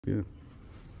Yeah.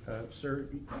 Sir,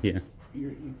 Yeah.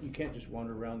 you can't just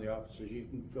wander around the offices. You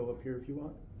can go up here if you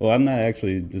want. Well, I'm not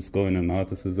actually just going in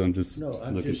offices. I'm just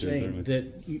I'm looking just through saying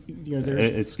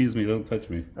that Excuse me, don't touch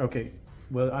me. Okay.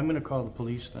 Well, I'm going to call the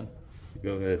police then.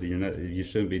 Go ahead. You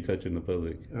shouldn't be touching the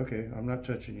public. Okay, I'm not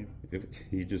touching you.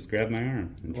 You just grabbed my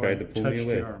arm and Well, tried to pull me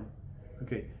away. Your arm.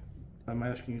 Okay, I'm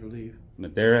asking you to leave.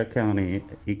 Madera County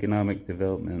Economic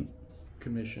Development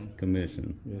Commission.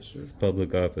 Yes, sir. It's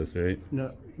public office, right?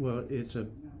 No, well, it's a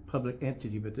public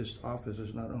entity, but this office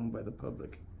is not owned by the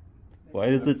public. Why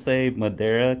does it say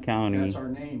Madera County? That's our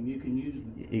name. You can use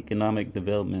it. Economic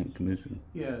Development Commission?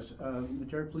 Yes,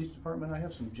 Madera Police Department. I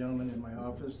have some gentlemen in my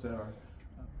office that are.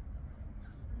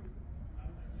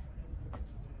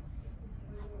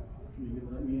 You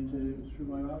can let me through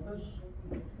my office.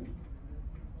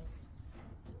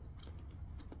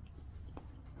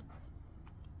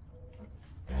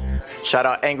 Shout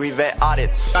out Angry Vet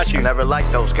Audits. I never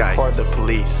liked those guys. Or the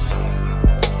police.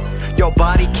 Yo,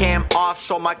 body cam off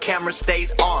so my camera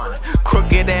stays on.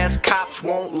 Crooked ass cops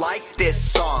won't like this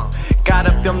song.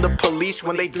 Gotta film the police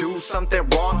when they do something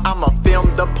wrong. I'ma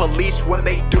film the police when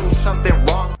they do something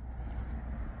wrong.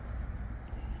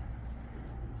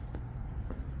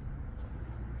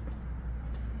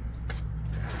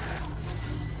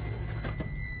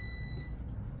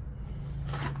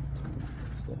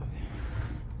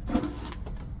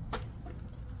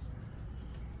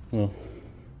 Well,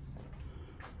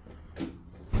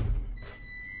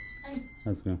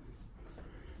 let's go.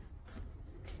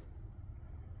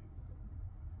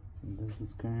 Some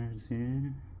business cards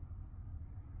here.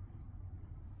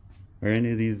 Are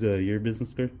any of these your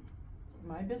business card?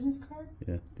 My business card?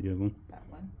 Yeah. Do you have one? That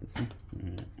one. This one?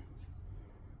 Alright.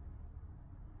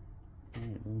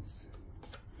 Alright, nice.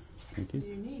 Thank you. What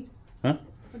do you need? Huh?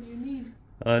 What do you need?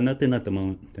 Nothing at the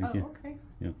moment. Thank you. Okay.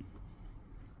 Yep.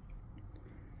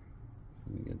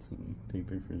 So we got some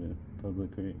paper for the public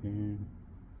right here.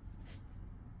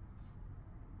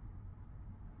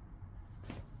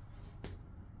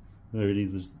 Are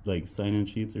these just like sign-in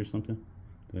sheets or something?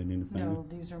 Do I need to sign No,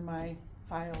 these are my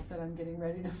files that I'm getting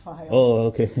ready to file. Oh,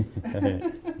 okay. Alright.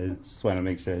 I just want to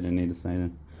make sure I didn't need to sign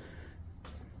in.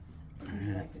 Would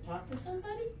you like to talk to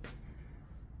somebody?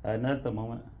 Not at the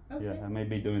moment. Okay. Yeah, I may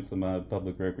be doing some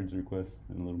public records requests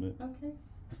in a little bit. Okay.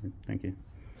 Thank you.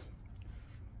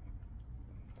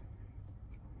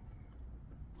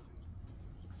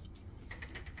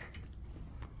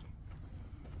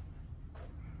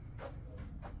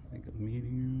 Like a meeting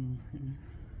room here.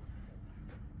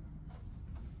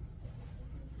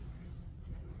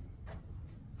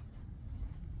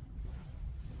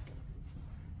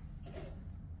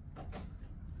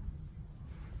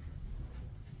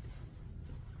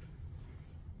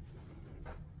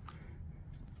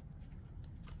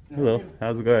 Hello,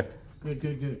 how's it going?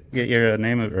 Good. Get your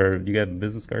name or you got a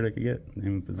business card I could get?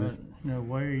 Name and position? No,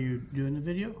 why are you doing the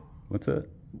video? What's that?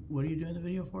 What are you doing the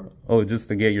video for? Oh, just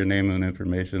to get your name and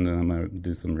information, and I'm going to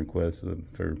do some requests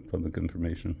for public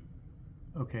information.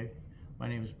 Okay. My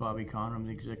name is Bobby Kahn. I'm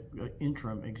the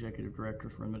interim executive director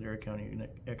for Madera County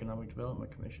Economic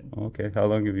Development Commission. Okay. How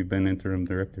long have you been interim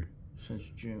director? Since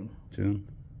June. June?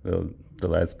 Well, the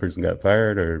last person got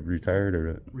fired or retired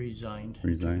or? Resigned.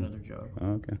 Resigned. Took another job.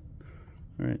 Oh, okay.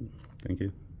 All right. Thank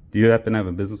you. Do you happen to have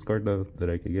a business card, though, that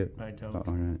I could get? I don't. Oh,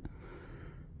 all right.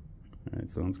 All right.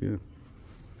 Sounds good.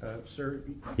 Sir,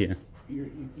 Yeah. you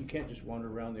can't just wander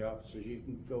around the offices. You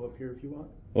can go up here if you want.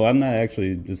 Well, I'm not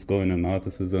actually just going in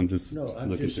offices. I'm just I'm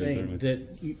looking just through saying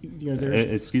everything.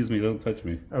 that Excuse me, don't touch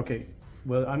me. Okay.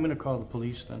 Well, I'm going to call the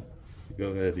police then. Go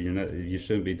ahead. You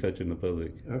shouldn't be touching the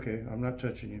public. Okay, I'm not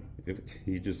touching you.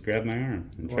 You just grabbed my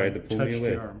arm and Well, tried to pull me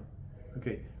away. Your arm.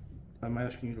 Okay, I'm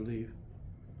asking you to leave.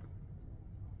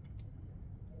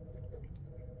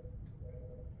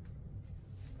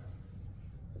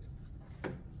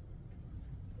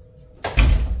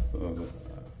 So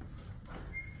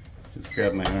just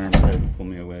grabbed my arm, tried to pull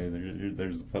me away.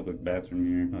 There's a public bathroom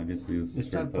here. Obviously,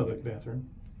 It's not a public bathroom.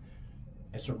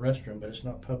 It's a restroom, but it's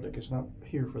not public. It's not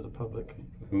here for the public.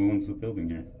 Who owns the building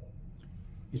here?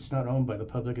 It's not owned by the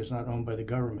public. It's not owned by the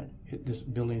government. This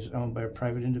building is owned by a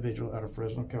private individual out of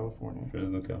Fresno, California.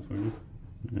 Fresno, California.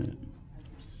 All right.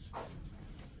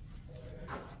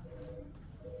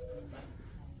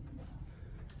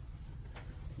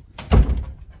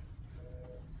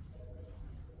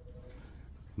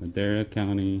 Madera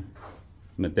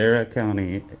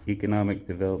County Economic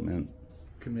Development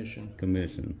Commission.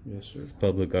 Yes, sir. It's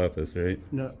public office, right?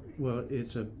 No, well,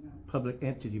 it's a public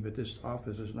entity, but this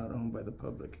office is not owned by the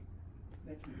public.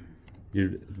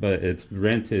 But it's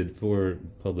rented for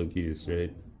public use,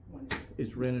 right?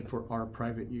 It's rented for our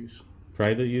private use.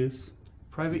 private use?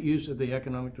 Private use of the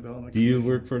Economic Development Do you Commission.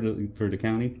 work for the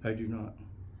county? I do not.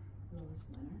 Lois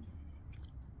Leonard.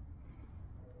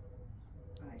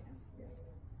 Yes.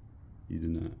 You do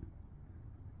not.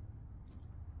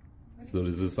 So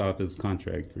does this office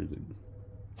contract for the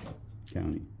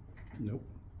county? Nope.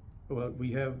 Well,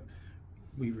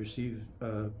 we receive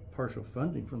partial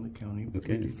funding from the county. but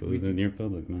Okay, we do- so we then do- you're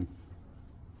public, man.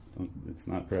 It's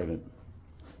not private.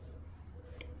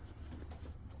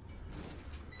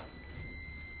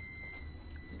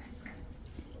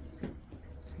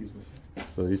 Excuse me, sir.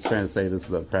 So he's trying to say this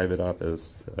is a private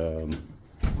office. Why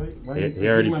He- are he you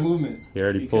already- my movement? He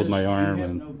already pulled my Because arm we have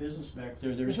and no business back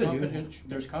there. There's Yes, I do.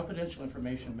 there's confidential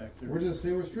information back there. Where does it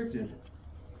say restricted?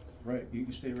 Right, you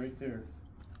can stay right there.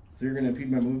 So you're gonna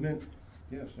impede my movement?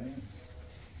 Yes, I am.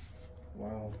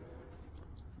 Wow.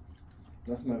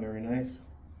 That's not very nice.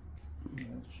 Yeah,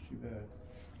 that's too bad.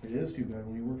 It is too bad.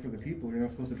 When you work for the people, you're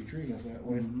not supposed to be treating us that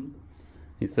way. Mm-hmm.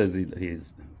 he says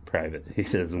he's private. He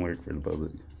doesn't work for the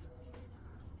public.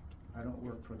 I don't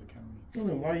work for the county. Well,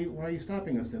 then why are you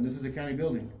stopping us then? This is a county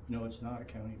building. No, it's not a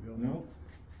county building. No?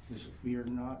 We are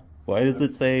not. Why does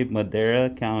it say Madera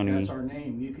County That's our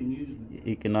name. You can use it.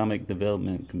 Economic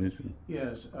Development Commission?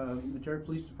 Yes, Madera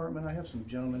Police Department, I have some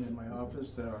gentlemen in my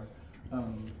office that are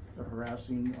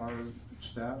harassing our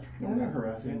staff. No, we're not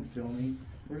harassing. And filming.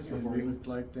 We're just And we reporting. would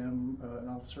like them, an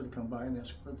officer to come by and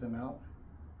escort them out.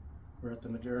 We're at the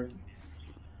Madera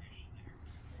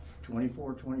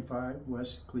 2425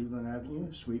 West Cleveland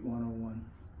Avenue, Suite 101.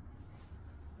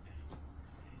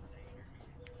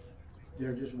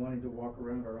 They're just wanting to walk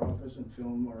around our office and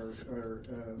film our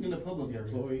In the public area.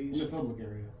 employees. In the public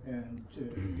area. And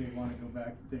they want to go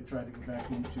back, they tried to go back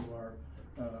into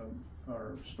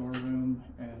our storeroom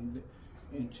and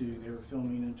they were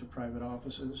filming into private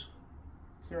offices.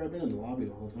 Sir, I've been in the lobby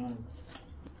the whole time.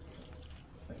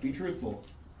 Be truthful.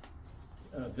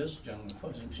 This gentleman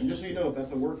wasn't. And just so you know, if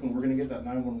that's a work phone, we're gonna get that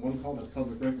 911 call, that's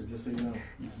public record, just so you know.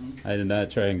 I did not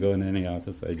try and go into any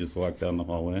office. I just walked down the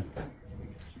hallway.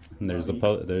 And there's a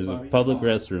Bobby, public Bobby.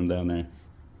 restroom down there.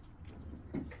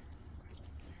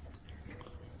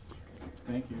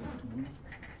 Thank you. Mhm.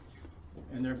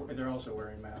 And they're also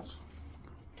wearing masks.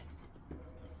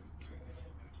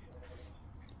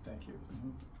 Thank you.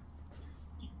 Mhm.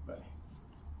 Bye.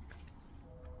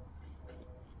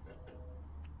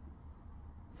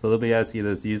 So let me ask you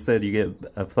this. You said you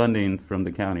get funding from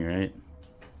the county, right?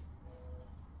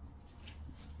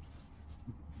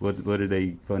 What do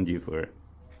they fund you for?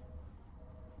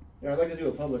 Yeah, I'd like to do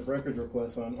a public records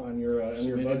request on your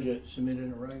budget. Submit it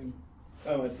in writing.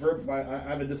 Oh, it's I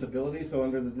have a disability, so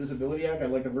under the Disability Act,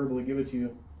 I'd like to verbally give it to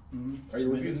you. Mhm. Are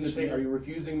you refusing to take? Are you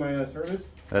refusing my service?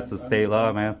 That's a state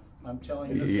law, man. I'm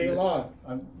telling It's you. a state law.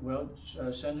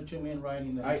 Send it to me in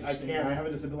writing. That it's a I state can't. law. I have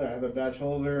a disability. I have a badge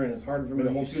holder, and it's hard for me to But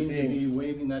you hold two seem to be things.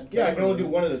 waving that. Yeah, I can only do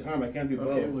camera. one at a time. I can't do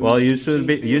Okay, both. Well, you You shouldn't seem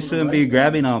be. to You be shouldn't right be then.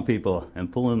 grabbing on people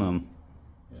and pulling them.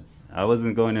 I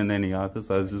wasn't going in any office.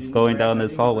 I was just didn't going grab- down I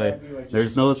this didn't hallway. grab you, I just-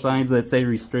 There's no signs that say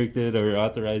restricted or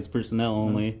authorized personnel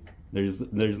only. There's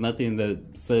nothing that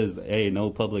says, hey, no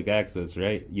public access,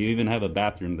 right? You even have a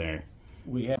bathroom there.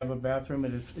 We have a bathroom.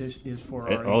 It is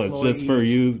for our Oh, it's just for employees.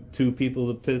 you two people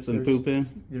to piss and There's- poop in?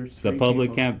 There's The three public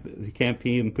people. can't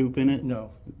pee and poop in it? No,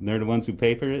 They're the ones who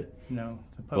pay for it? no.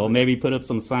 The Well, public- maybe put up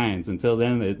some signs. Until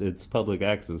then, it's public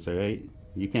access, all right?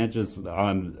 You can't just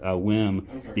on a whim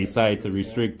decide to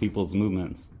restrict people's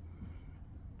movements.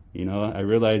 You know, I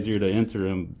realize you're the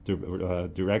interim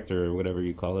director or whatever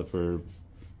you call it for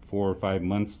 4 or 5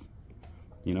 months.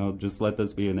 You know, just let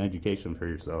this be an education for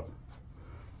yourself.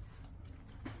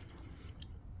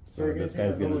 Sir, this this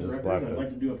guy's guy's gonna public just records. block I'd like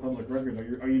us. to do a public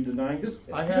record. Are you denying? Just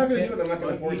if I you're have. not gonna do it, I'm not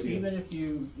gonna force you. Even if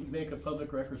you make a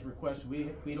public records request, we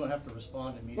don't have to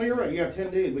respond immediately. Well, you're right. You have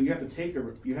 10 days, but you have to take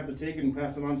it and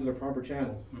pass it on to the proper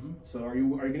channels. Mhm. So are you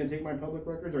going to take my public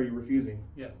records, or are you refusing?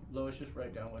 Yeah, Lois, just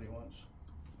write down what he wants.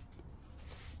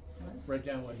 Write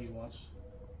down what he wants.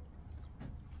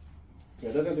 Yeah,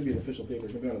 it doesn't have to be an official paper.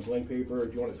 It can be on a blank paper.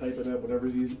 If you want to type it up, whatever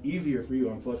is easier for you.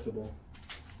 I'm flexible.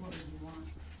 What would you want?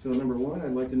 So number one,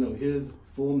 I'd like to know his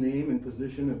full name and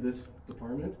position of this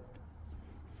department.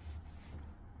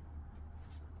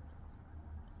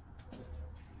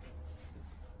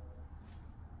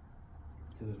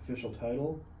 His official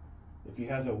title. If he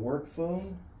has a work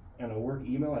phone and a work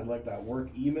email, I'd like that work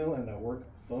email and that work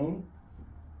phone.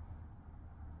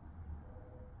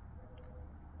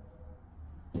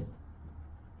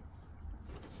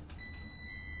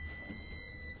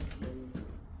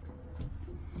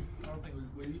 I don't think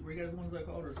were you guys the ones that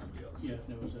called or somebody else? Yeah,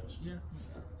 it was us. Yeah.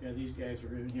 Yeah, these guys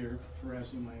are in here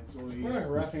harassing my employees. We're not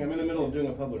harassing. I'm in the middle of doing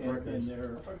a public And record.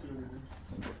 they're,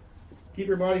 Keep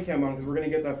your body cam on because we're gonna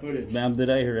get that footage. Ma'am, did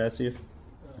I harass you?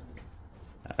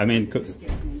 I mean, It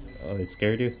scared me. oh, it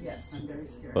scared you? Yes, I'm very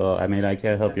scared. Well, I mean, I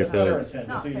can't help your That's not our feelings. intent, It's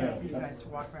not just so you fair know. for you guys to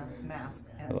walk around with masks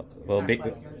and Well, act be- like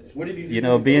you're... What did You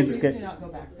know, being Please scared. do not go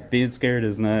back there. Being scared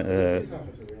is not. Police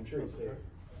officer, I'm sure he's safe.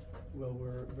 well,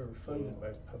 we're funded by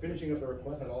public. Finishing up the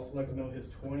request, I'd also like to know his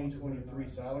 2023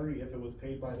 salary, if it was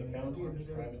paid by the county, if it's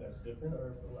private, that's different.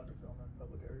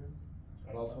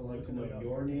 I'd also like to know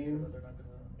your name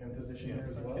and position here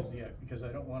as well. Yeah, because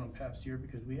I don't want them passed here,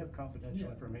 because we have confidential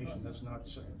information that's not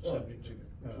subject to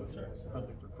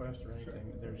public request or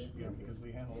anything. There's, you know, because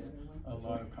we handle a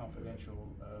lot of confidential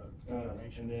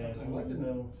information. And then I'd like to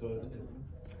know, so.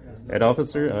 Ed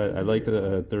officer, I'd like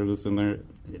to throw this in there.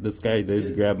 This guy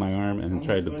did grab my arm and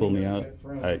tried to pull me out.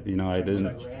 I didn't.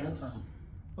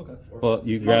 Okay. Well,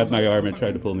 you grabbed my arm and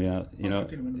tried to pull me out. You know,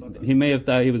 he may have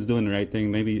thought he was doing the right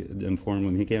thing. Maybe inform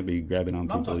him he can't be grabbing on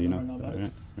people. You know. All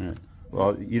right. All right.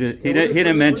 Well, he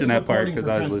didn't mention that part because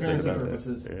I was listening about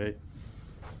that. All right.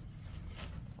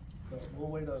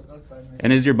 We'll wait outside.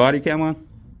 And is your body cam on?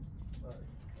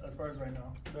 As far as right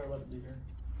now, they're allowed to be here.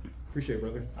 Appreciate it,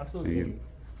 brother. Absolutely.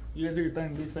 You guys do your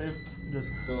thing. Be safe. Just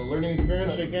So learning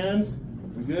experience, shake hands.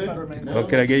 We good? try to remain. Oh,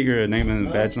 can I get your name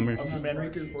and badge number? I'm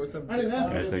Enriquez I didn't have to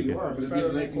Alright, ask thank you you. are, but if Try you to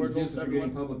have make anything to do cordial since you're to getting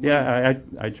everyone. public. Yeah,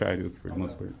 I try to for the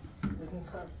most part. Business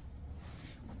card.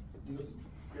 You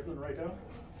guys want to write down?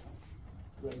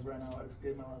 You guys right now. I just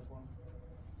gave my last one.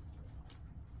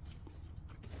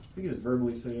 You can just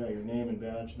verbally say your name and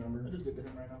badge number. I just did to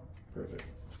him right now. Perfect.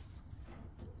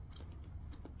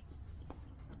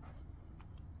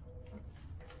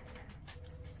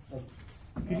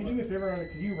 Could you do me a favor?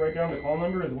 Could you write down the call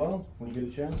number as well when you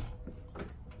get a chance?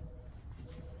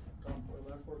 For the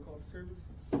last four call for service.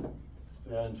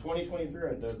 In 2023,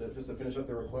 just to finish up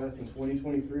the request, in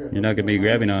 2023, You're not gonna be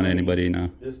grabbing on anybody now.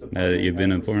 Now that you've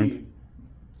been informed.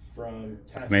 From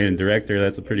I mean, director,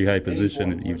 that's a pretty high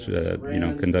position. You should,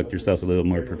 conduct yourself a little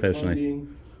more professionally.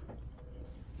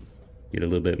 Get a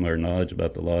little bit more knowledge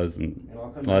about the laws and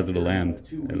laws of the land,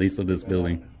 at least of this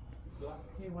building. Do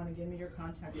you want to give me your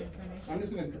contact information? I'm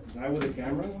just gonna, guy with a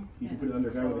camera, you can put it under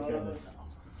guy with a camera.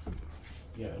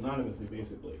 Yeah, anonymously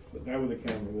basically, but guy with a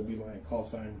camera will be my call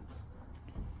sign.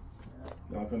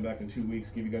 And I'll come back in 2 weeks,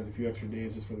 give you guys a few extra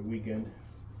days just for the weekends.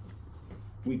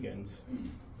 Okay.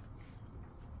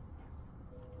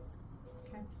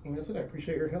 And that's it, I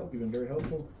appreciate your help, you've been very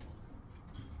helpful.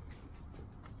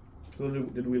 So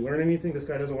did we learn anything? This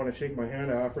guy doesn't want to shake my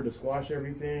hand, I offered to squash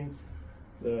everything.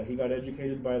 He got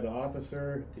educated by the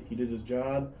officer, he did his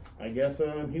job. I guess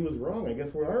he was wrong, I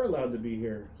guess we are allowed to be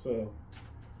here, so.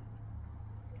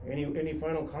 Any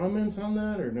final comments on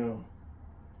that or no?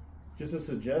 Just a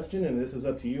suggestion, and this is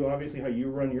up to you, obviously how you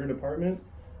run your department.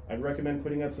 I'd recommend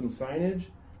putting up some signage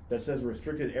that says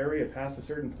restricted area past a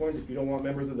certain point if you don't want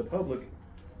members of the public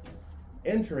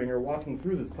entering or walking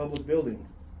through this public building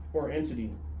or entity.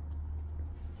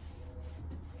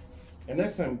 And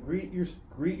next time, greet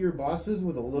your bosses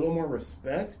with a little more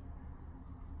respect.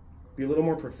 Be a little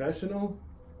more professional.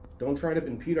 Don't try to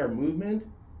impede our movement.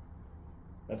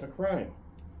 That's a crime.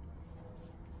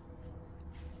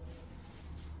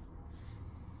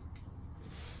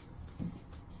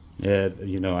 Yeah,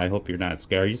 I hope you're not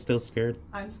scared. Are you still scared?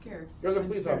 I'm scared. There's a I'm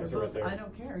police scared of officer right both. there. I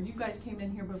don't care. You guys came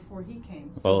in here before he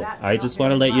came. Well, that's I not just fair.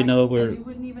 wanna let you know And we're- you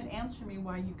wouldn't even answer me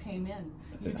why you came in.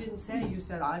 You didn't say, you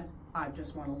said, I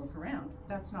just want to look around.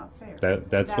 That's not fair.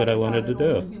 That's what I wanted to That is not a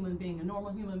do. normal human being. A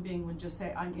normal human being would just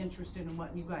say, I'm interested in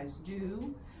what you guys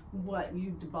do, what you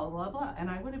do, blah, blah, blah. And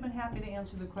I would have been happy to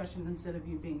answer the question instead of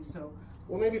you being so,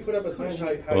 Well, maybe put up a sign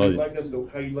how Well, you'd like us to,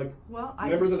 how you'd like well,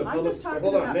 members of the I'm public. just talking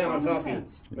Hold on, about ma'am, I'm common talking.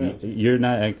 sense. Ma'am. You're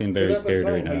not acting very Put up a scared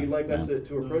sign right how now. you'd like us No.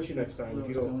 to approach you next time. If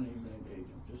you Don't don't, even engage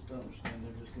them, just don't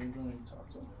understand, don't even talk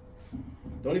to them.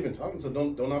 don't even talk. So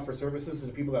don't offer services to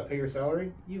the people that pay your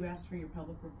salary. You asked for your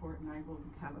public report and I will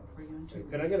have it for you in 2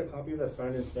 weeks. Can I get a copy of that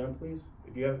signed in stamp, please?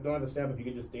 If you don't have the stamp, if you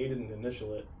could just date it and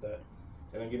initial it,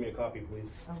 and then give me a copy, please,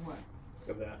 Of what?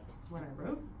 of that. What I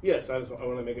wrote? Yes, I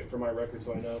want to make it for my record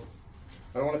so I know.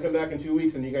 I don't want to come back in 2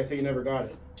 weeks and you guys say you never got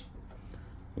it.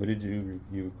 What did you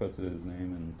requested his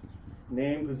name and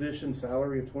Name, position,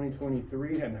 salary of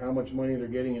 2023, and how much money they're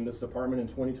getting in this department in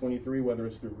 2023, whether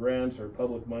it's through grants or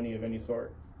public money of any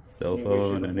sort. cell Any way, shape,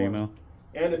 phone or and form. email?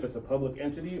 And if it's a public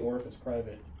entity or if it's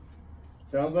private.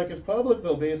 Sounds like it's public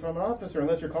though, based on officer,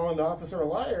 unless you're calling the officer a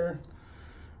liar.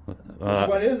 Which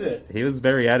one is it? He was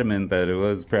very adamant that it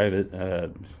was private.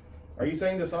 Are you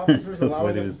saying this officer's allowing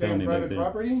What he us to was stay on telling me back private then.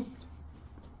 property?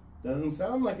 Doesn't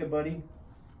sound like it, buddy.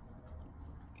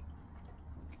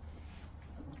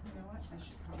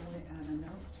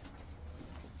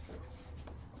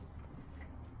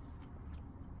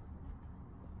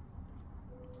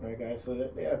 All right, guys, so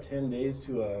they have 10 days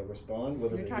to respond.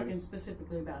 Whether You're they talking give us,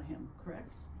 specifically about him, correct?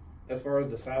 as far as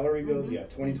the salary goes, yeah,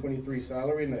 2023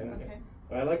 salary. And Okay.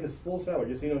 I like his full salary.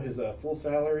 Just so you know, his full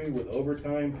salary with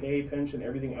overtime, pay, pension,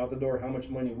 everything out the door, how much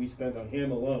money we spent on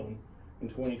him alone in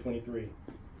 2023.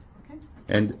 Okay.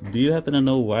 And do you happen to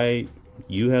know why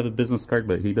you have a business card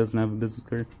but he doesn't have a business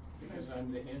card? Because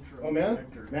I'm the interim Oh, man?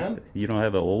 director. Man? You don't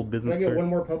have an old Can business I get card? one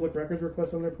more public records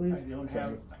request on there, please? I don't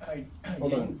have, I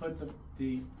Hold on. didn't put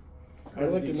the. I'd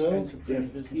like to know expense of putting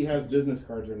if business he has cards. business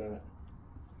cards or not.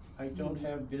 I don't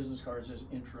have business cards as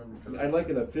interim director. I'd like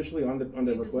it officially on the He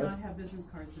does request. not have business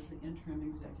cards as the interim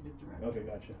executive director. Okay,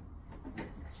 gotcha.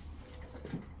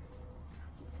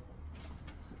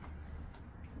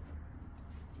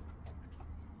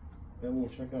 Then we'll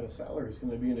check out his salary. It's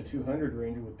going to be in the 200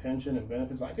 range with pension and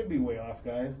benefits. I could be way off,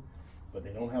 guys, but they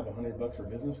don't have $100 for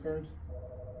business cards.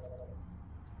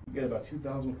 You get about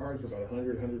 2,000 cards for about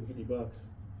 100, 150 bucks.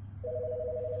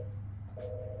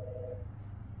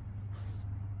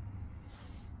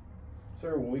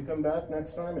 Sir, when we come back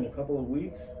next time in a couple of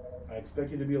weeks, I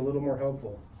expect you to be a little more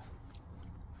helpful.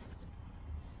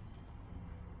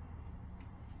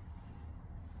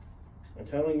 And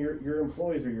telling your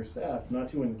employees or your staff not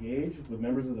to engage with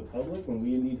members of the public when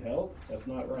we need help, that's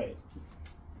not right.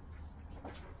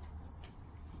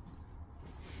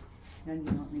 And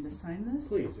you want me to sign this?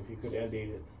 Please, if you could add date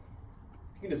it.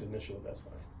 You can just initial it, that's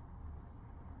fine.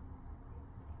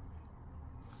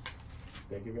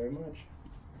 Thank you very much.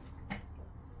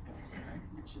 Sorry,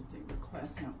 it should say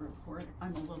request, not report.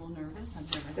 I'm a little nervous.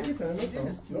 I've never Take your time, no you do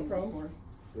problem, this to no me problem. before.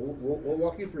 We'll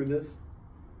walk you through this.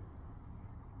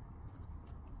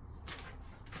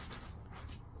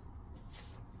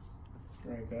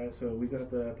 Alright guys, so we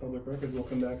got the public records. We'll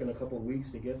come back in a couple of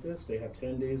weeks to get this. They have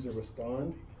 10 days to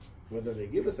respond. Whether they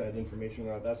give us that information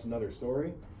or not, that's another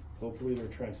story. Hopefully they're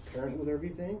transparent with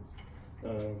everything.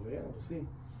 Yeah, we'll see.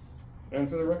 And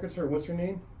for the record, sir, what's your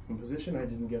name and position? I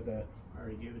didn't get that. I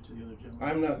already gave it to the other gentleman.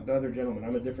 I'm not the other gentleman.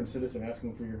 I'm a different citizen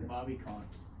asking for your... Bobby Kahn.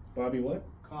 Bobby what?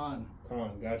 Kahn,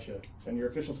 Khan, gotcha. And your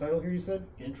official title here, you said?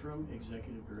 interim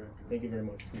executive director. Thank you very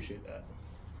much. Appreciate that.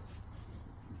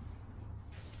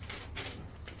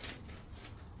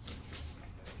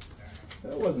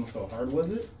 That wasn't so hard, was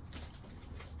it?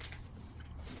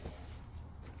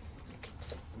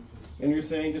 And you're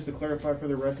saying, just to clarify for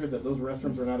the record, that those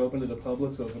restrooms are not open to the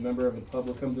public, so if a member of the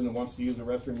public comes in and wants to use the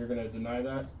restroom, you're gonna deny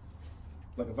that?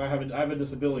 Like if I have a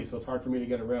disability, so it's hard for me to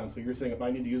get around, so you're saying if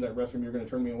I need to use that restroom, you're gonna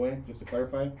turn me away, just to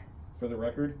clarify, for the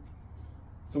record?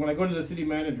 So when I go to the city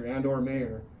manager and or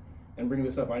mayor and bring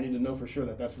this up, I need to know for sure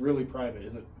that that's really private,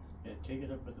 is it? Yeah, take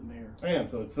it up with the mayor. I am,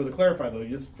 so to clarify though,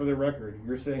 just for the record,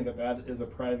 you're saying that that is a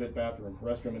private bathroom,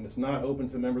 restroom, and it's not open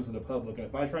to members of the public, and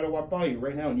if I try to walk by you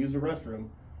right now and use the restroom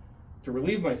to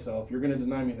relieve myself, you're gonna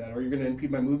deny me that, or you're gonna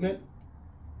impede my movement?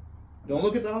 Don't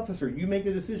look at the officer, you make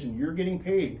the decision, you're getting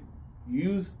paid.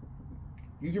 Use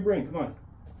your brain, come on.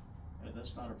 Yeah,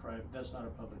 that's not a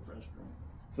public restroom.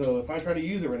 So if I try to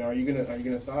use it right now, are you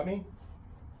gonna stop me?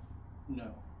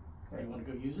 No. Right. You wanna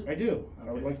go use it? I do. I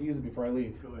would Okay. like to use it before I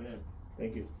leave. Go ahead.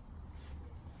 Thank you.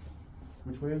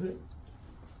 Which way is it?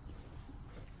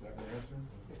 Not gonna answer?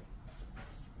 Okay.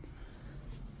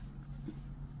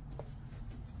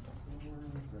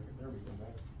 There we go,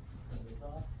 Matt.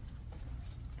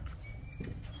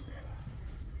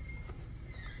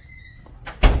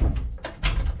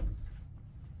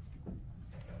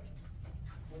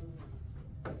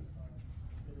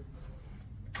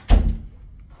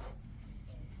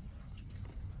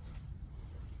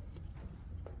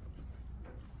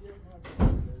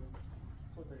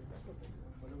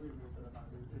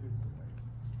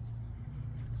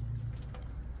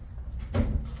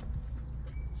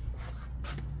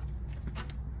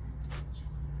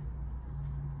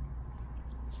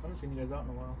 I haven't seen you guys out in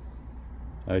a while.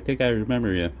 I think I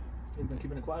remember you. You've been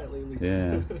keeping it quiet lately.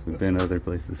 Yeah, we've been other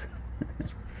places.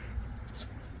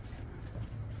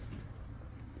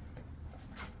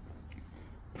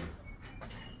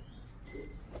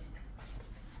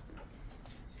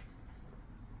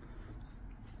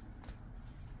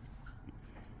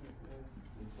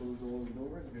 Close all the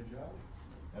doors, good job.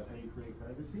 That's how you create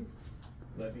privacy.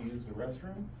 Let me use the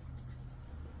restroom.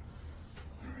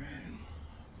 Alright.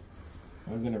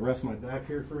 I'm gonna rest my back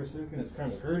here for a second. It's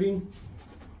kind of hurting.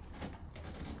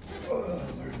 Oh, Lordy,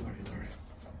 Lordy, Lordy.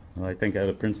 Well, I think out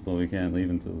of principle we can't leave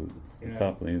until the Yeah.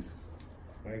 cop leaves.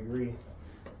 I agree.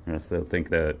 Or else they'll think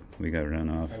that we got run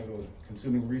off. Kind of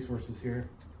consuming resources here.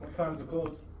 What time's it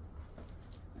close?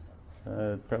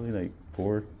 Probably like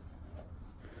 4.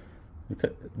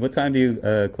 What time do you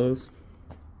close?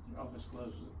 The office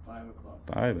closes at 5 o'clock.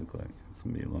 5 o'clock. It's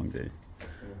gonna be a long day.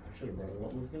 should have brought it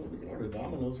up. We can order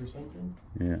Domino's or something.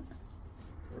 Yeah.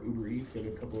 Or Uber Eats, get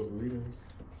a couple of burritos.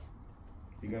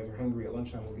 If you guys are hungry at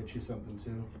lunchtime, we'll get you something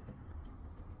too.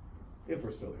 If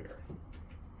we're still here.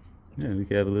 Yeah, we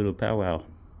could have a little powwow.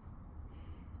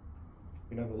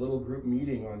 We can have a little group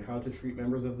meeting on how to treat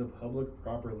members of the public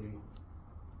properly.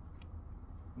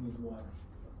 Need water.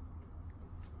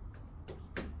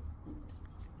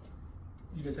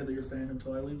 You guys said that you're staying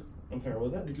until I leave? I'm sorry, what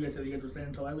was that? Did you guys say that you guys were staying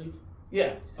until I leave?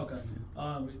 Yeah. Okay.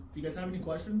 If you guys have any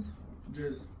questions,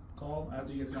 just call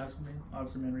after you guys can ask me.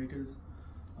 Officer Manriquez.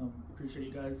 Appreciate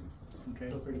you guys. Okay.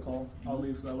 Feel free to call. I'll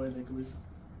leave so that way they can leave.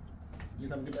 You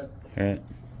guys have a good day. All right.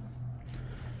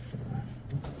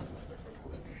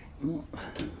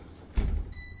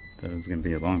 Thought it was gonna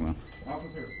be a long one.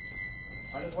 Officer,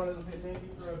 I just wanted to say thank you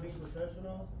for being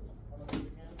professional.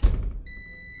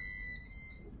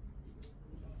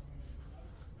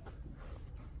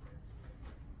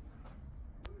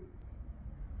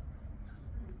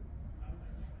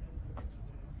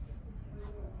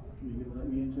 Can you let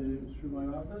me through my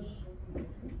office?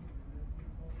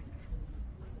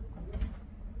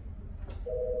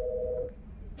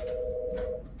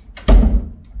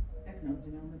 Heck no, do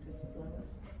you know what this is like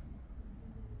this?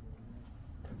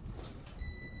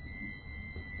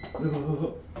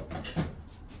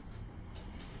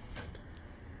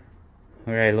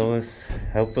 All right, Lois.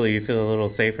 Hopefully you feel a little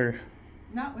safer.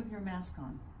 Not with your mask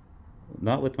on.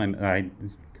 Not with my.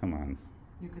 Come on.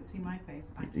 You could see my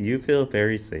face. You feel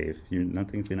very safe.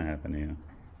 Nothing's gonna happen to you.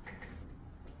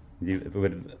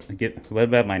 What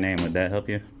about my name? Would that help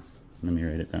you? Let me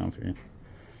write it down for you.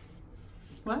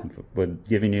 What? Would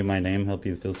giving you my name help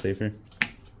you feel safer?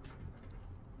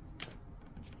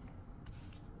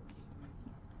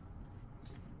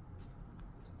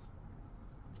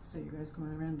 So you guys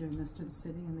going around doing this to the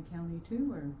city and the county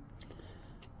too, or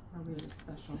are we just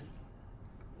special?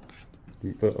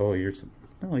 Oh,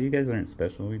 no, you guys aren't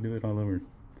special. We do it all over.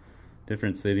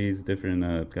 Different cities, different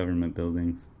government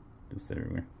buildings, just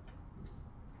everywhere.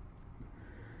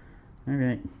 All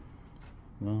right.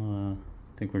 Well,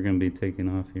 I think we're going to be taking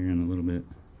off here in a little bit.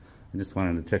 I just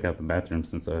wanted to check out the bathroom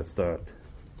since I stopped.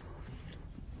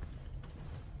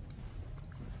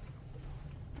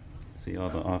 See, all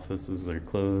the offices are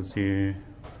closed here.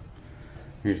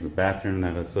 Here's the bathroom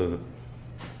that is so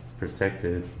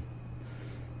protected.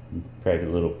 Private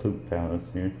little poop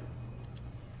palace here.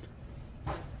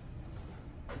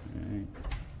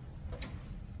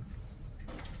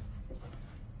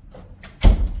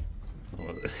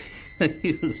 Alright.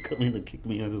 He was coming to kick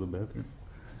me out of the bathroom.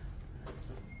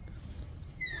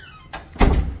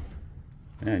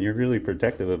 Man, you're really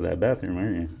protective of that bathroom,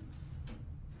 aren't you?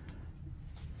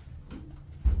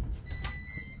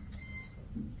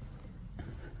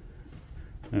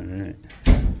 Alright.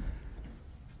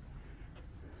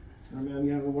 Oh, man,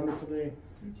 you have a wonderful day.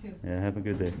 You too. Yeah, have a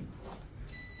good day.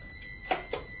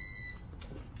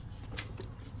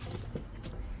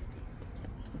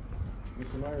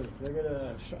 Mr. Myers, can I get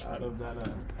a shot of that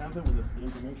pamphlet with the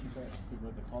information set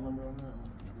with the call number on that?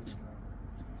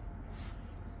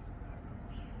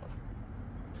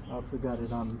 I also got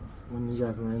it on when you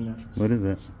guys were in there. What is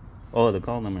it? Oh, the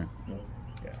call number. Yeah.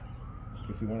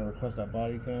 In case you want to request that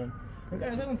body cam. But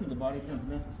guys, I don't think the body cam is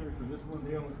necessary for this one.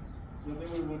 They would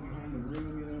have went behind the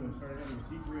room, you know, and started having a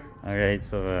secret. All right,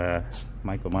 so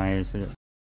Michael Myers here.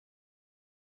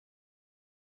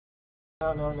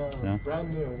 No.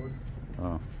 Brand new.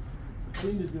 Oh.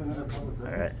 Clean to do another public All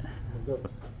right.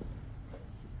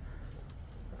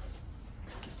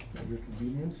 At your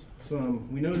convenience. So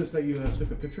we noticed that you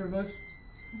took a picture of us.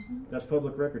 That's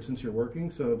public record since you're working.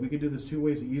 So if we could do this two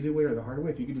ways, the easy way or the hard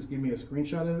way. If you could just give me a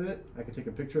screenshot of it, I could take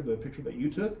a picture of the picture that you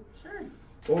took. Sure.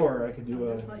 Or I could do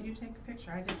I'll just let you take a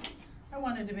picture. I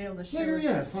wanted to be able to Yeah, share,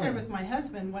 yeah, it's fine. share with my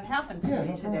husband what happened to Yeah, me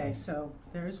no today. problem. So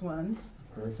there's one.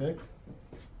 Perfect.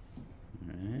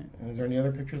 All right. And is there any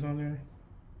other pictures on there?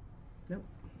 Nope.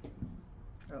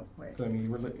 Oh, wait. So, I mean,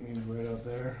 you were right out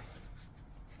there.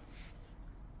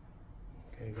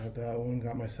 Okay, got that one.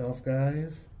 Got myself,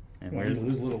 guys. And I'm where's gonna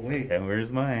lose a little weight. and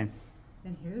where's mine?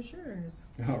 And here's yours.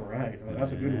 All right. Well,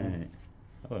 that's a good one. Alright.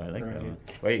 Oh, I like that Alright. one.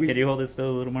 Wait, can you hold it still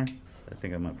a little more? I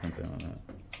think I might print that one out.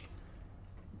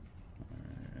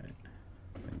 Alright.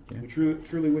 Thank We you.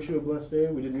 truly wish you a blessed day.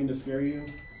 We didn't mean to scare you.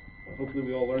 Hopefully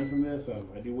we all learned from this.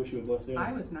 I do wish you a blessed day.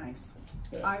 I was nice.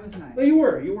 Yeah. I was nice. No, you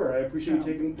were. I appreciate So-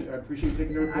 you taking. I appreciate you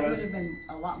taking the And I would request. have been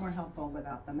a lot more helpful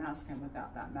without the mask and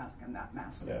without that mask and that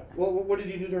mask. Yeah. Well, what did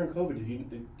you do during COVID?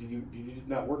 Did you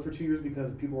not work for 2 years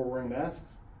because people were wearing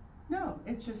masks? No,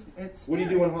 it's just, it's What do you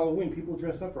scary. do on Halloween? People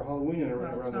dress up for Halloween and Well,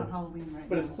 around. it's not Halloween right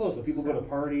But now. it's close, so people go to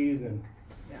parties and.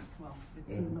 Yeah, well,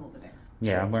 it's in the middle of the day.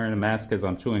 Yeah, I'm wearing a mask because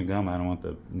I'm chewing gum. I don't want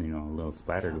the little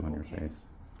splatter on your face.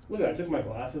 Look, I took my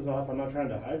glasses off. I'm not trying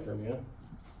to hide from you.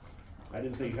 I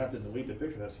didn't say you have to delete the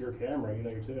picture. That's your camera. You know,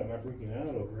 you're I'm not freaking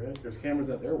out over it. There's cameras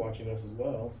that they're watching us as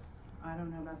well. I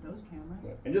don't know about those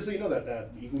cameras. And just so you know that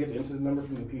you can get the incident number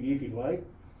from the PD if you'd like.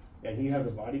 And he has a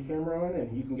body camera on,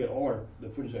 and you can get all the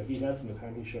footage that he had from the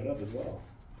time he showed up as well.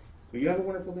 But you have a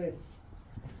wonderful day.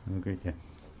 Have a great day.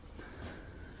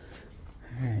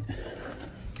 All right.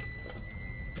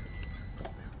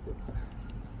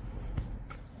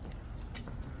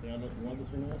 Yeah, I don't know if you want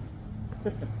this or not.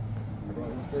 I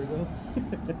brought this very well.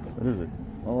 What is it?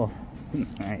 Oh,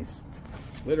 nice.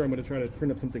 Later, I'm going to try to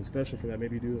print up something special for that.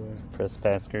 Maybe do a. Press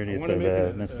pass courteous of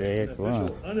Mr.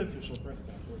 AX1. Unofficial press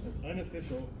pass.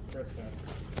 Unofficial press pass.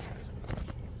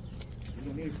 You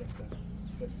don't need a press pass.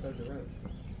 That's besides your rights.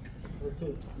 Where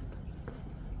to?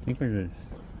 I think we're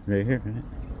right here, right?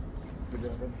 Good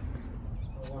job, bud.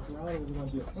 I'll walk around. What do you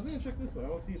want to do? I was going to check this though. I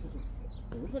want to see if this is.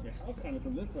 It looks like a house kind of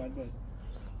from this side, but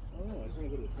I don't know. I just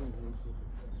want to go to the front and see.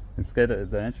 It's good.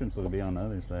 The entrance will be on the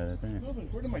other side, I think. It's open.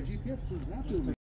 According to my GPS, it's exactly